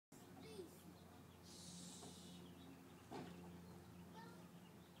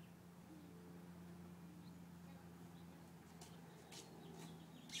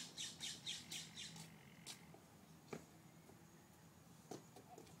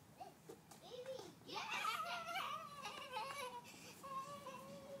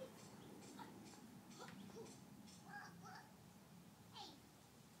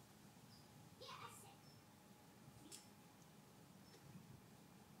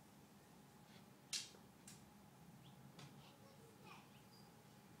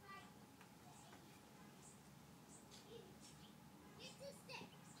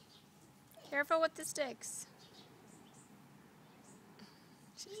Careful with the sticks.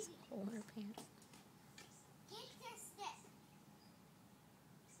 She's holding her pants.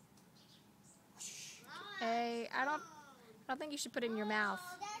 Hey, I don't think you should put it in your mouth.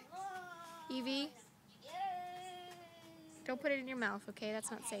 Evie, don't put it in your mouth, okay?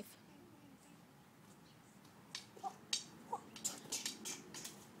 That's not safe.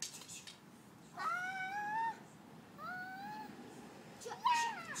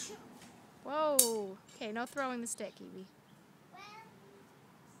 Whoa. Okay, no throwing the stick, Evie.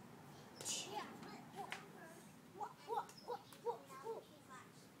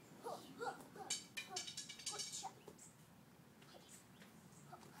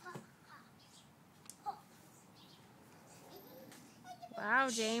 Wow,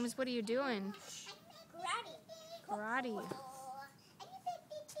 James, what are you doing? Karate. Karate.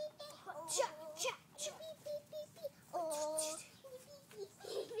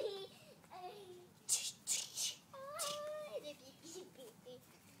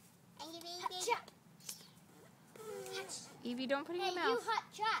 Evie, don't put it in your mouth. You hot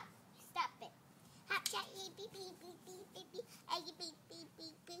shot. Stop it. Hot shot. Beep, beep, beep, beep, beep, beep. Beep, beep,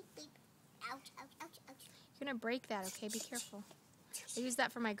 beep, beep, beep. Ouch, ouch, ouch, ouch. You're going to break that, okay? Be careful. I use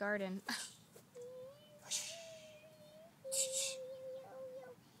that for my garden.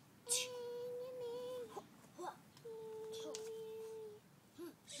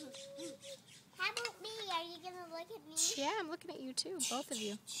 How about me? Are you going to look at me? Yeah, I'm looking at you too, both of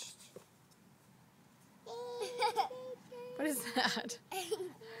you. What is that?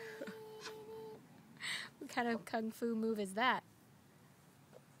 What kind of kung fu move is that?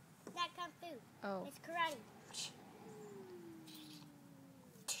 Not kung fu. Oh. It's karate.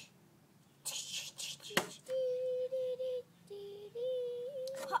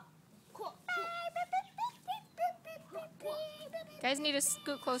 You guys need to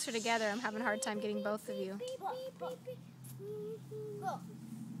scoot closer together. I'm having a hard time getting both of you.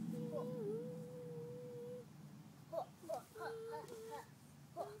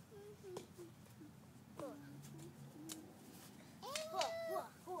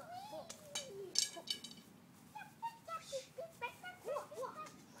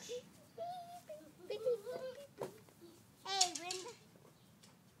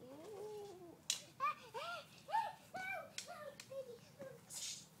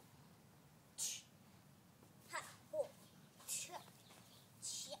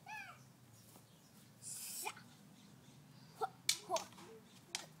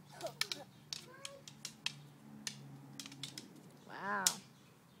 Wow.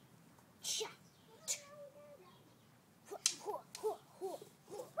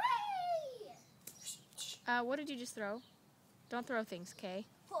 What did you just throw? Don't throw things, okay?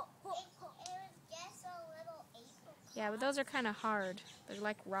 Yeah, but those are kind of hard. They're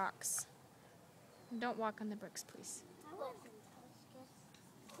like rocks. Don't walk on the bricks, please.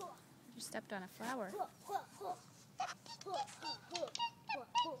 You stepped on a flower.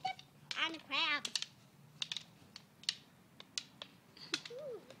 I'm a crab.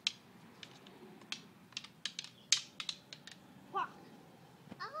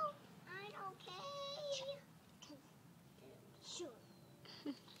 Oh, I'm okay. Sure.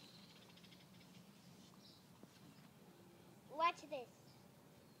 Watch this.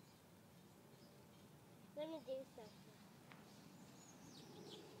 I'm gonna do something.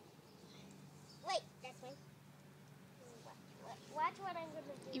 Wait, that's one. Watch what I'm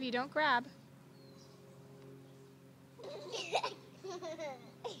gonna do. Evie, don't grab.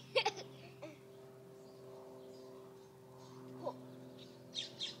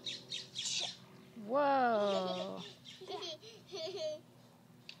 Whoa.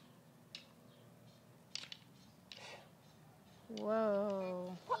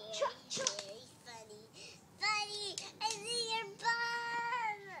 Whoa. Funny. Funny. I see your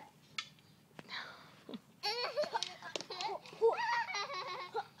bum.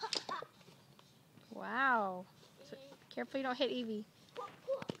 Wow. So, careful you don't hit Evie.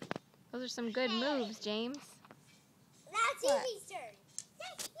 Those are some good moves, James. That's What? Evie's turn.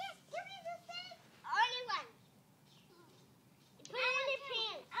 Yes, give me the thing. Only one. Put it in your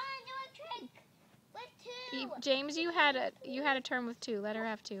pants. I want to do a trick with two. James, you had a turn with 2. Let her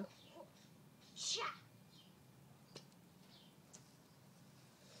have 2. Sha.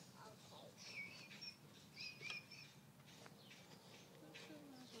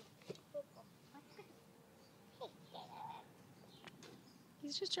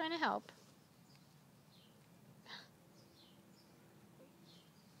 He's just trying to help.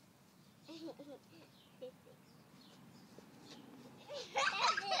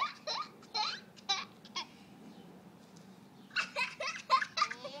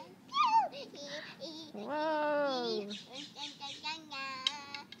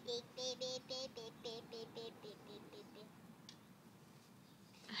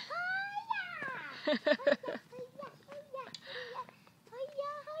 I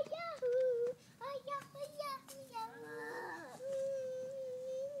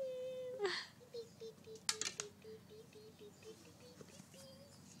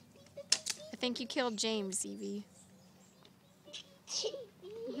think you killed James, Evie.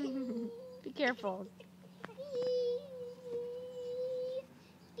 Be careful.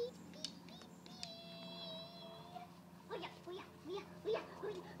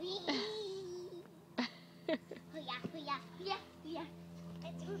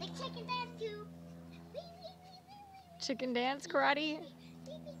 Chicken dance too. Chicken dance karate?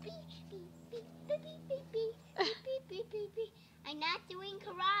 I'm not doing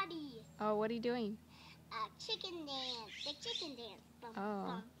karate. Oh, what are you doing? Chicken dance. The chicken dance.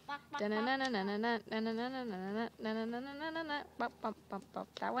 Oh.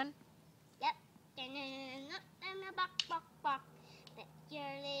 That one? Yep. Let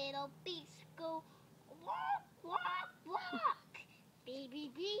your little beaks go walk, walk, walk.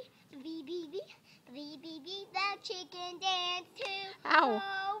 Baby, the chicken dance too. Ow.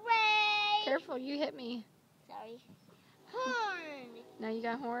 Hooray! Careful, you hit me. Sorry. Horn. Now you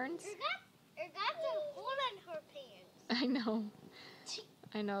got horns? It got some horn on her pants. I know.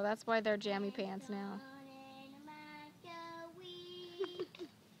 I know, that's why they're jammy pants now.